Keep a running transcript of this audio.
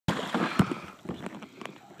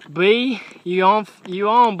B, you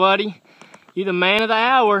on, buddy. You the man of the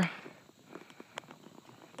hour.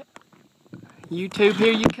 YouTube,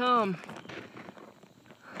 here you come.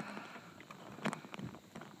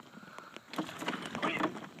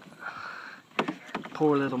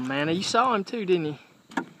 Poor little man. You saw him too, didn't you?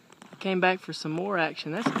 He came back for some more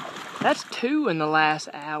action. That's 2 in the last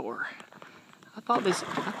hour. I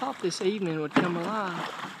thought this evening would come alive.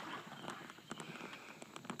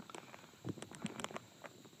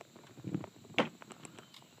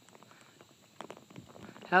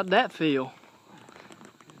 How'd that feel?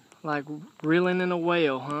 Like reeling in a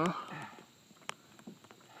whale, huh?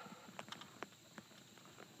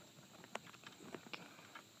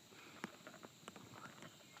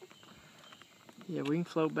 Yeah, we can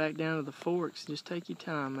float back down to the forks. Just take your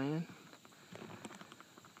time, man.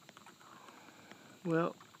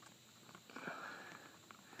 Well,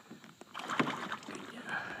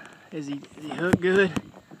 is he hooked good?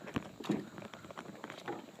 You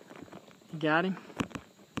got him?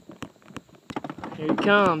 Here he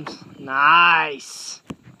comes. Nice.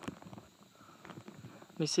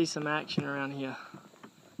 Let me see some action around here.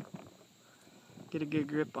 Get a good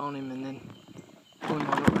grip on him and then pull him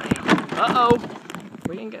on around. Uh-oh.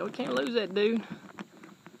 We can't lose that dude.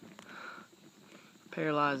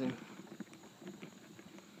 Paralyze him.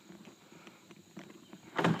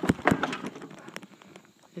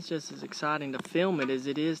 It's just as exciting to film it as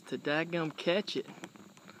it is to dadgum catch it.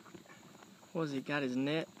 What has he got his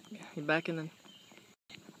net? He back in the...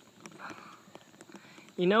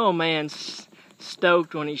 You know a man's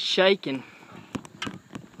stoked when he's shaking.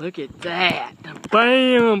 Look at that.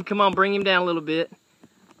 Bam! Come on, bring him down a little bit.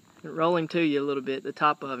 Roll him to you a little bit, the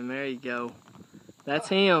top of him. There you go. That's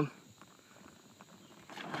him.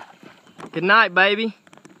 Good night, baby.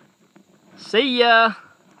 See ya.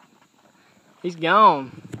 He's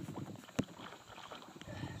gone.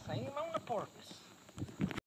 Seen him on the porpoise.